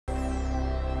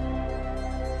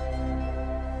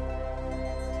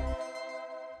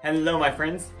Hello, my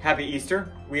friends. Happy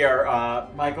Easter. We are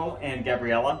Michael and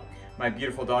Gabriella, my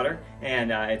beautiful daughter, and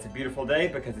it's a beautiful day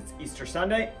because it's Easter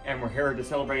Sunday, and we're here to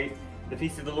celebrate the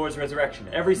Feast of the Lord's Resurrection.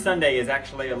 Every Sunday is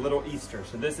actually a little Easter,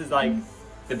 so this is like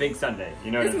the big Sunday.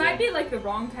 You know, this might be like the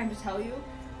wrong time to tell you,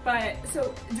 but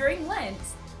so during Lent,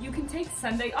 you can take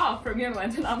Sunday off from your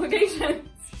Lenten obligations.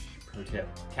 Pro tip,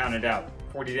 count it out.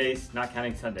 40 days, not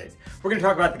counting Sundays. We're going to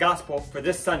talk about the gospel for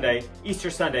this Sunday, Easter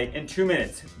Sunday, in 2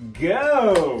 minutes.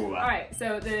 Go! All right,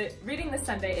 so the reading this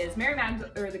Sunday is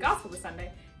the gospel this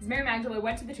Sunday is Mary Magdalene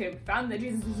went to the tomb, found that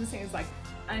Jesus was missing, and was like,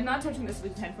 I'm not touching this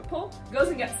with a 10-foot pole. Goes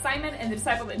and gets Simon and the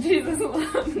disciple that Jesus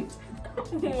loved.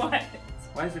 What?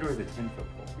 Why is it always a 10-foot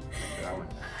pole?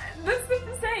 That's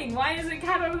the saying. Why is it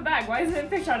cat out of the bag? Why is it a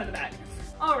fish out of the bag?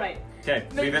 All right. Okay,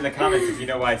 leave in the comments if you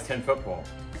know why it's 10-foot pole.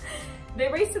 They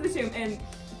race to the tomb, and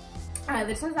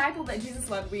the disciple that Jesus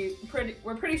loved,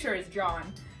 we're pretty sure is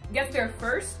John, gets there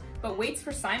first, but waits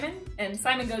for Simon, and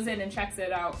Simon goes in and checks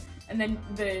it out, and then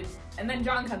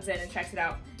John comes in and checks it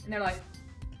out, and they're like,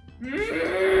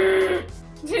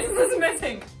 Jesus is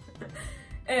missing,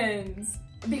 and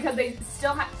because they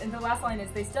still and the last line is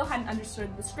they still hadn't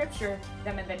understood the scripture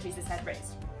that meant that Jesus had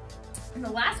raised. And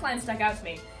the last line stuck out to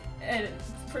me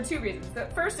for two reasons. The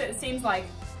first, it seems like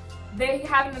they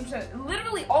haven't understood.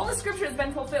 Literally, all the scripture has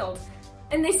been fulfilled,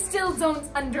 and they still don't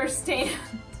understand.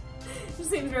 It just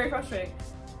seems very frustrating.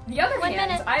 The other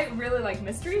hand, I really like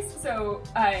mysteries, so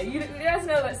you guys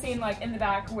know that scene like in the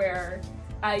back where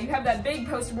you have that big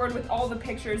poster board with all the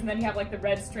pictures, and then you have like the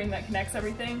red string that connects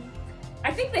everything.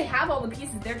 I think they have all the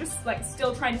pieces. They're just like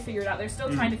still trying to figure it out. They're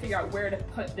still trying to figure out where to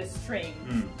put this string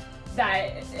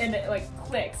and it like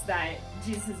clicks that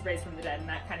Jesus is raised from the dead, and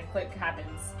that kind of click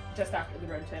happens just after the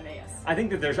road to Emmaus. I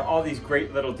think that there's all these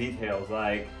great little details,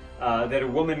 like that a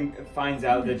woman finds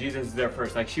out that Jesus is there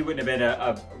first. Like she wouldn't have been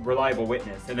a reliable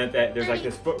witness, and that there's like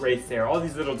this foot race there. All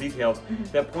these little details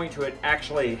that point to it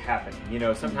actually happening. You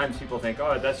know, sometimes people think,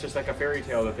 oh, that's just like a fairy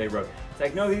tale that they wrote. It's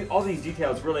like, no, all these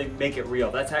details really make it real.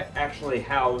 That's actually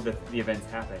how the events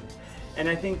happened. And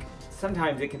I think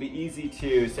sometimes it can be easy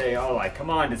to say, oh, like,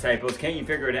 come on, disciples, can't you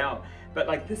figure it out? But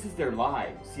like, this is their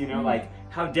lives, you know, like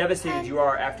how devastated you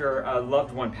are after a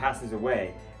loved one passes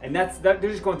away. And they're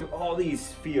just going through all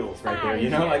these feels right there, you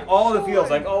know, like all the feels,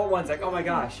 like all at once, like, oh my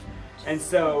gosh. And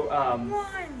so,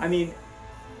 I mean,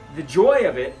 the joy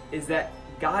of it is that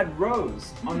God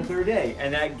rose on the third day,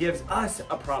 and that gives us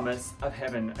a promise of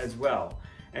heaven as well.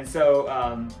 And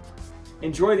so,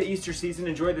 enjoy the Easter season,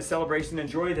 enjoy the celebration,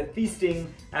 enjoy the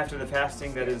feasting after the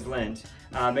fasting that is Lent.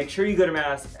 Make sure you go to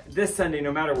Mass this Sunday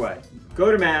no matter what.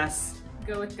 Go to Mass.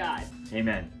 Go with God.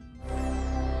 Amen.